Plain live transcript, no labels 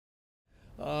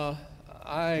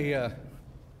I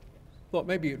thought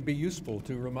maybe it'd be useful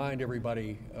to remind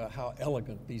everybody how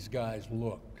elegant these guys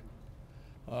looked.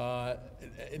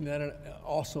 Isn't that an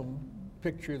awesome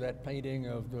picture, that painting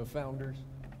of the founders?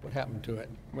 What happened to it?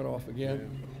 Went off again?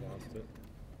 Yeah, lost it.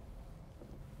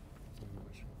 I'm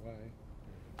not sure why.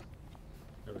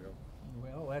 There we go.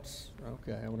 Well, that's,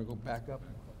 okay, I want to go back up.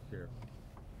 Here.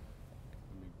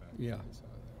 Let me back Yeah. this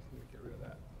out of there. Let me get rid of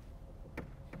that.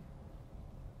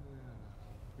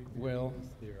 Well,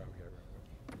 Here,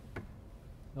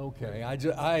 okay.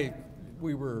 Okay,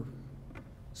 we were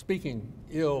speaking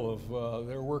ill of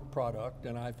their work product,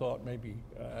 and I thought maybe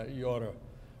you ought to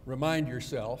remind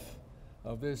yourself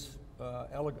of this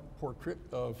elegant portrait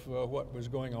of what was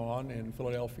going on in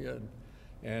Philadelphia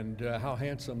and how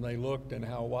handsome they looked and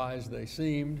how wise they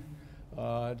seemed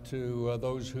to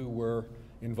those who were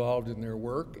involved in their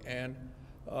work. And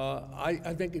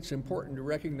I think it's important to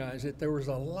recognize that there was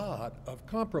a lot of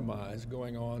compromise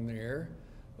going on there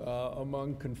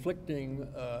among conflicting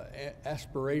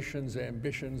aspirations,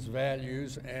 ambitions,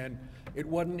 values, and it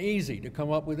wasn't easy to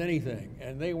come up with anything.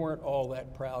 And they weren't all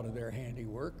that proud of their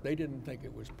handiwork. They didn't think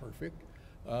it was perfect.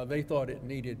 They thought it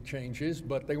needed changes,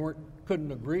 but they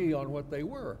couldn't agree on what they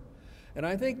were. And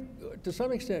I think to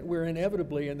some extent we're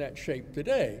inevitably in that shape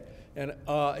today. And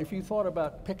if you thought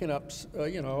about picking up,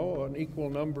 an equal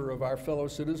number of our fellow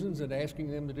citizens and asking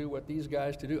them to do what these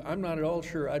guys to do, I'm not at all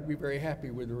sure I'd be very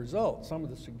happy with the result. Some of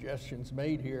the suggestions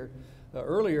made here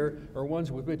earlier are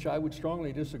ones with which I would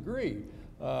strongly disagree.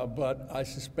 But I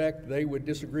suspect they would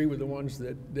disagree with the ones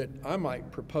that I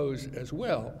might propose as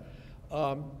well.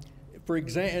 For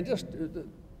example,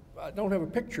 I don't have a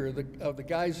picture of the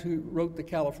guys who wrote the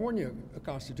California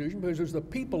Constitution, because it was the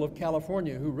people of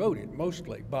California who wrote it,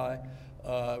 mostly by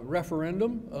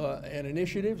referendum and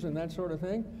initiatives and that sort of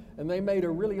thing. And they made a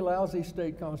really lousy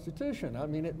state constitution. I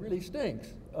mean, it really stinks.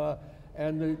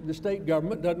 And the state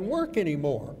government doesn't work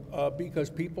anymore because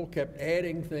people kept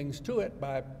adding things to it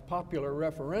by popular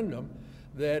referendum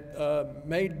that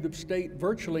made the state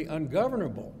virtually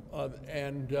ungovernable. I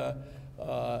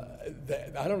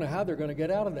don't know how they're going to get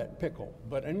out of that pickle,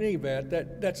 but in any event,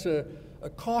 that's a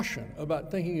caution about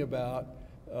thinking about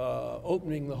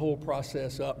opening the whole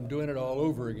process up and doing it all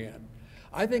over again.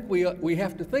 I think we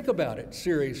have to think about it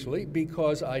seriously,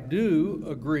 because I do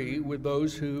agree with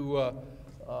those who are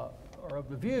of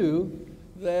the view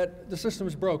that the system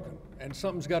is broken and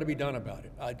something's got to be done about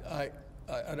it.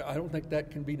 I don't think that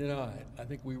can be denied. I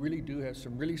think we really do have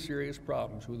some really serious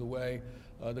problems with the way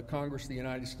the Congress of the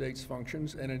United States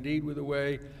functions, and indeed with the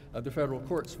way the federal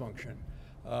courts function.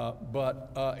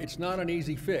 But it's not an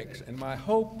easy fix, and my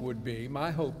hope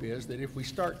is that if we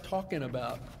start talking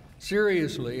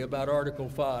seriously about Article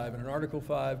V and an Article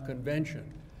V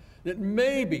convention, that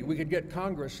maybe we could get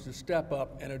Congress to step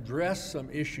up and address some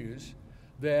issues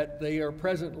that they are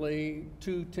presently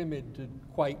too timid to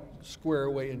quite square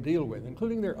away and deal with,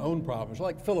 including their own problems,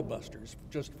 like filibusters,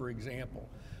 just for example.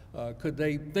 Could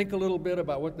they think a little bit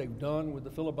about what they've done with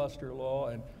the filibuster law,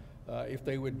 and if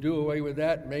they would do away with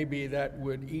that, maybe that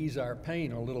would ease our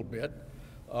pain a little bit.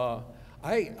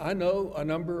 I know a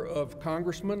number of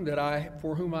congressmen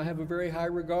for whom I have a very high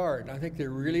regard. I think they're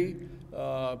really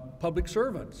public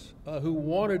servants who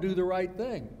want to do the right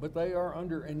thing, but they are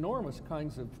under enormous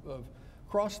kinds of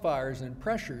crossfires and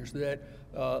pressures that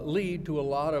lead to a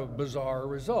lot of bizarre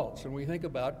results. And we think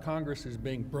about Congress as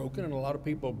being broken, and a lot of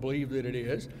people believe that it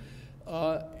is.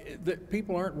 That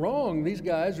people aren't wrong. These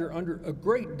guys are under a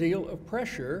great deal of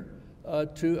pressure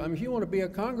if you want to be a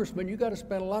congressman, you got to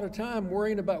spend a lot of time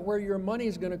worrying about where your money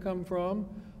is going to come from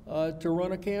to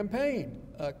run a campaign.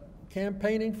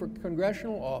 Campaigning for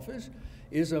congressional office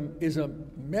is a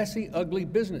messy, ugly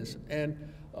business. And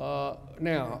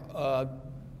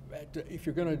if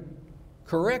you're going to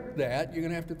correct that, you're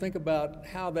going to have to think about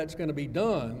how that's going to be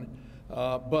done.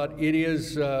 But it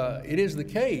is the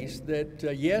case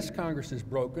that, yes, Congress is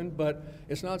broken, but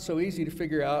it's not so easy to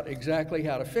figure out exactly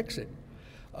how to fix it.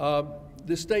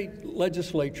 The state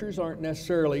legislatures aren't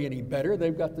necessarily any better.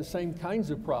 They've got the same kinds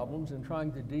of problems in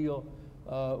trying to deal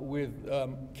with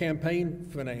campaign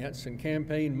finance and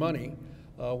campaign money.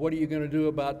 What are you going to do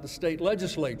about the state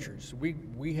legislatures?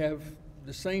 We have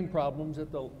the same problems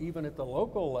even at the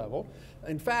local level.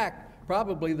 In fact,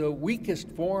 probably the weakest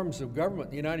forms of government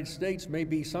in the United States may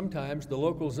be sometimes the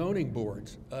local zoning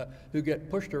boards who get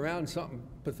pushed around something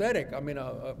pathetic. I mean,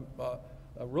 a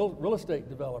real estate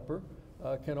developer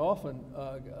can often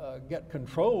get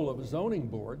control of a zoning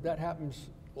board. That happens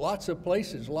lots of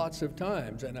places, lots of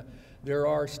times. And there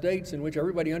are states in which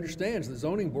everybody understands the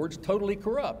zoning board's totally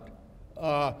corrupt.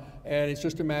 And it's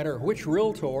just a matter of which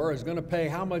realtor is going to pay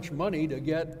how much money to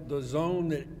get the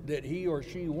zone that he or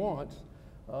she wants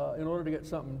in order to get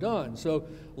something done. So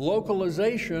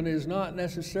localization is not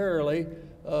necessarily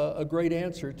a great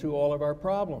answer to all of our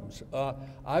problems.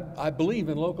 I believe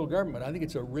in local government. I think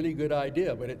it's a really good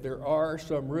idea, but there are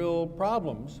some real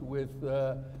problems with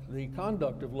the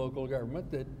conduct of local government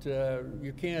that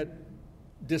you can't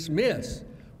dismiss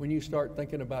when you start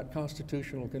thinking about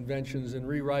constitutional conventions and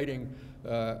rewriting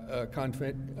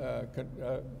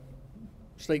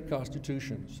state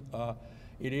constitutions.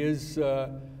 It is,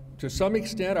 to some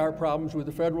extent, our problems with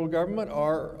the federal government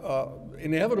are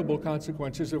inevitable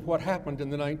consequences of what happened in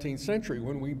the 19th century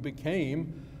when we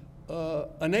became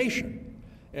a nation.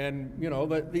 And, you know,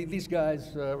 these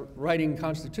guys writing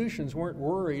constitutions weren't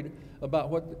worried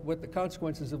about what the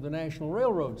consequences of the national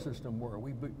railroad system were.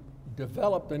 We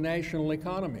developed a national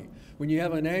economy. When you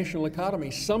have a national economy,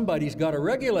 somebody's got to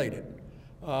regulate it.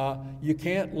 You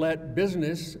can't let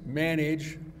business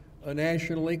manage a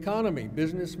national economy.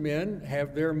 Businessmen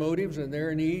have their motives and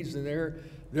their needs, and they're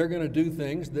going to do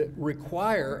things that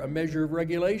require a measure of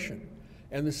regulation.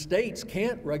 And the states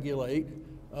can't regulate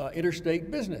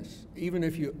interstate business. Even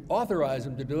if you authorize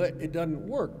them to do it, it doesn't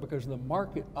work because the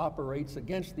market operates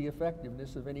against the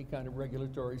effectiveness of any kind of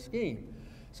regulatory scheme.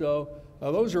 So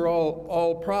those are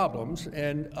all problems,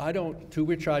 and to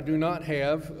which I do not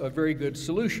have very good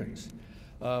solutions.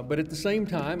 But at the same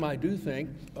time, I do think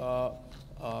there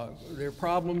are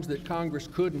problems that Congress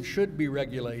could and should be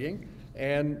regulating,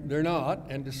 and they're not.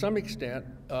 And to some extent,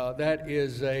 that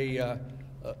is a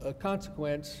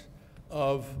consequence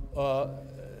of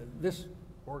this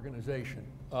organization.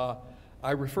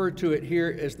 I refer to it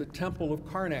here as the Temple of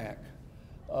Karnak.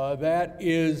 That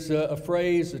is a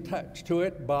phrase attached to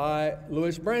it by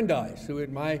Louis Brandeis, who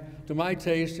to my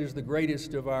taste is the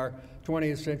greatest of our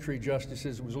 20th century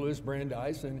justices, was Louis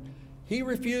Brandeis, and he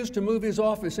refused to move his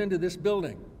office into this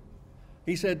building.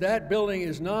 He said that building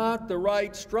is not the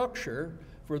right structure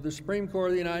for the Supreme Court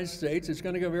of the United States. It's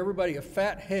going to give everybody a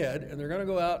fat head, and they're going to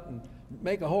go out and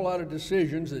make a whole lot of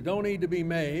decisions that don't need to be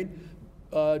made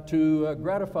to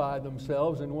gratify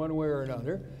themselves in one way or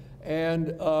another. And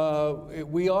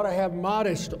we ought to have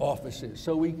modest offices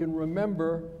so we can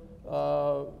remember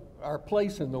our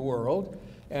place in the world.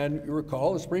 And you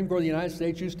recall, the Supreme Court of the United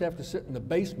States used to have to sit in the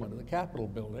basement of the Capitol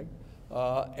building,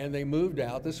 and they moved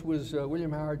out. This was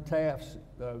William Howard Taft's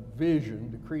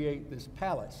vision to create this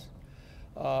palace.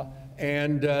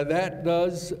 And that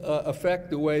does affect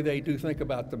the way they do think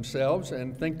about themselves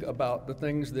and think about the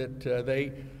things that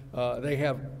they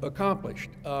have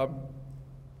accomplished.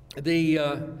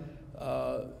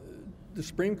 The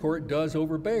Supreme Court does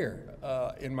overbear,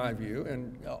 in my view,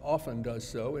 and often does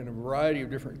so in a variety of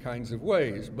different kinds of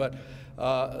ways. But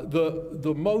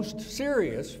the most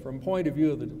serious, from point of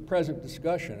view of the present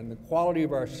discussion and the quality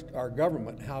of our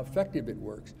government and how effective it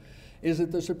works, is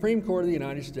that the Supreme Court of the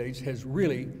United States has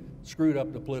really screwed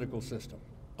up the political system.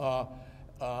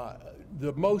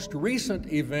 The most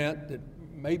recent event that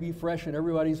may be fresh in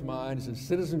everybody's mind is the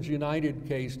Citizens United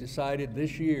case decided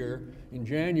this year in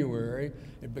January.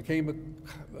 It became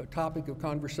a topic of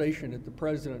conversation at the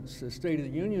President's State of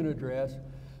the Union address,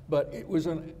 but it was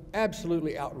an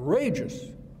absolutely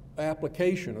outrageous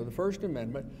application of the First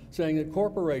Amendment saying that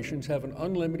corporations have an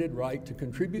unlimited right to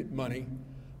contribute money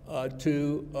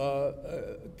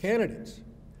to candidates.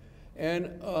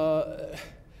 And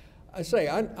I say,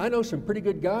 I know some pretty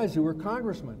good guys who are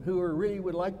congressmen who really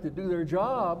would like to do their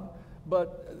job,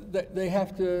 but they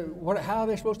have to, how are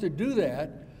they supposed to do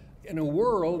that in a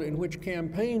world in which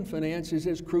campaign finance is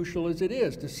as crucial as it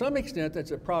is? To some extent,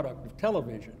 that's a product of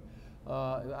television.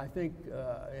 I think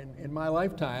in my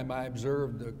lifetime, I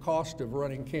observed the cost of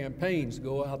running campaigns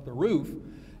go out the roof,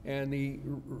 and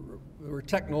there were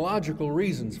technological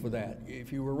reasons for that.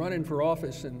 If you were running for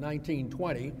office in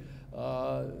 1920,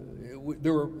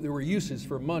 there were uses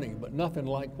for money, but nothing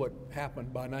like what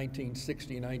happened by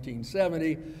 1960,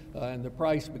 1970, and the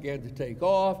price began to take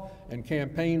off, and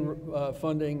campaign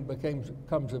funding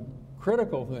becomes a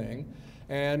critical thing.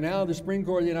 And now the Supreme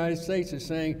Court of the United States is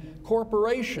saying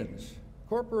corporations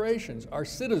are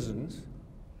citizens,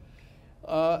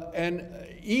 and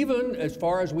even as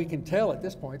far as we can tell at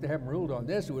this point, they haven't ruled on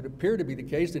this, it would appear to be the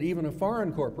case that even a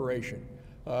foreign corporation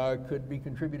could be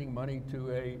contributing money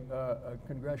to a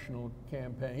congressional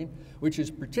campaign, which is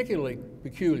particularly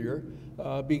peculiar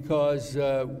because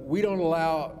we don't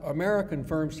allow American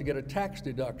firms to get a tax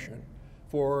deduction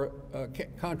for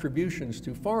contributions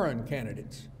to foreign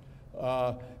candidates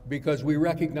because we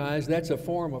recognize that's a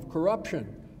form of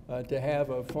corruption to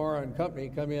have a foreign company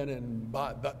come in and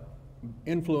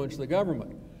influence the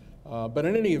government. But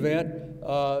in any event,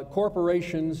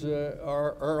 corporations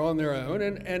are on their own,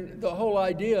 and the whole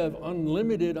idea of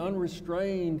unlimited,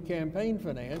 unrestrained campaign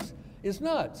finance is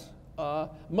nuts.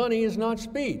 Money is not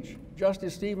speech.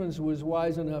 Justice Stevens was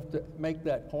wise enough to make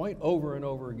that point over and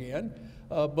over again,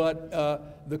 but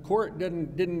the court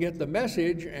didn't get the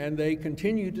message, and they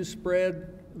continued to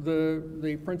spread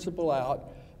the principle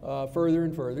out further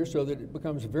and further, so that it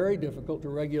becomes very difficult to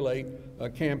regulate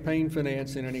campaign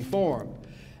finance in any form.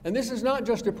 And this is not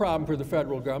just a problem for the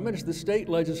federal government, it's the state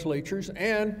legislatures,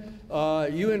 and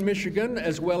you in Michigan,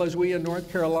 as well as we in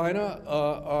North Carolina,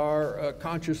 are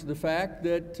conscious of the fact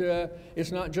that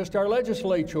it's not just our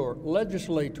legislators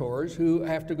who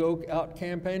have to go out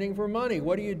campaigning for money.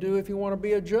 What do you do if you want to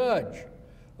be a judge?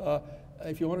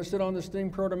 If you want to sit on the Supreme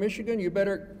Court of Michigan, you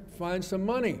better find some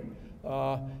money.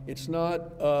 It's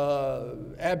not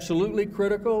absolutely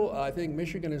critical. I think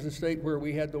Michigan is a state where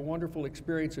we had the wonderful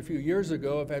experience a few years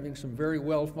ago of having some very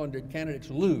well-funded candidates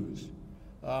lose.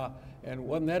 And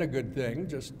wasn't that a good thing,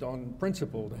 just on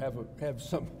principle, to have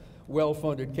some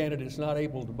well-funded candidates not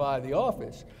able to buy the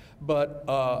office? But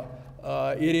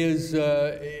that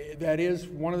is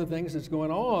one of the things that's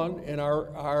going on in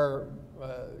our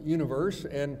universe,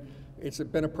 and it's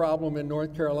been a problem in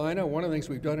North Carolina. One of the things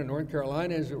we've done in North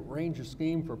Carolina is arrange a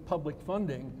scheme for public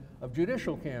funding of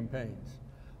judicial campaigns.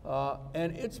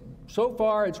 And so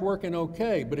far it's working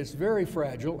okay, but it's very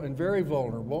fragile and very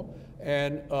vulnerable,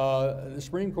 and the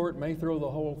Supreme Court may throw the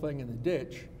whole thing in the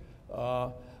ditch.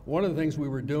 One of the things we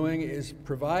were doing is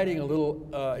providing a little,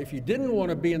 if you didn't want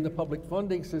to be in the public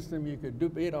funding system, you could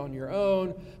do it on your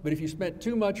own, but if you spent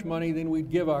too much money, then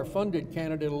we'd give our funded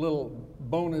candidate a little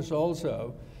bonus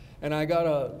also. And I got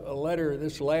a letter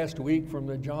this last week from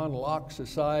the John Locke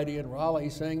Society in Raleigh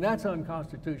saying that's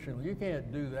unconstitutional. You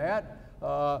can't do that.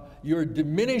 You're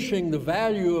diminishing the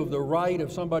value of the right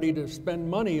of somebody to spend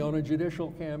money on a judicial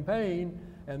campaign,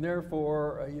 and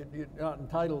therefore you're not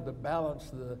entitled to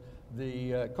balance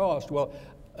the cost. Well,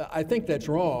 I think that's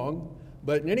wrong.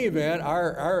 But in any event,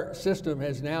 our system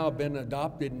has now been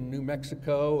adopted in New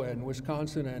Mexico and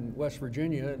Wisconsin and West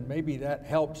Virginia, and maybe that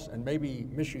helps, and maybe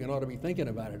Michigan ought to be thinking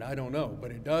about it. I don't know, but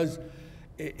it does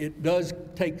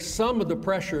take some of the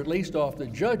pressure, at least off the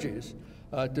judges,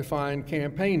 to find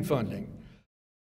campaign funding.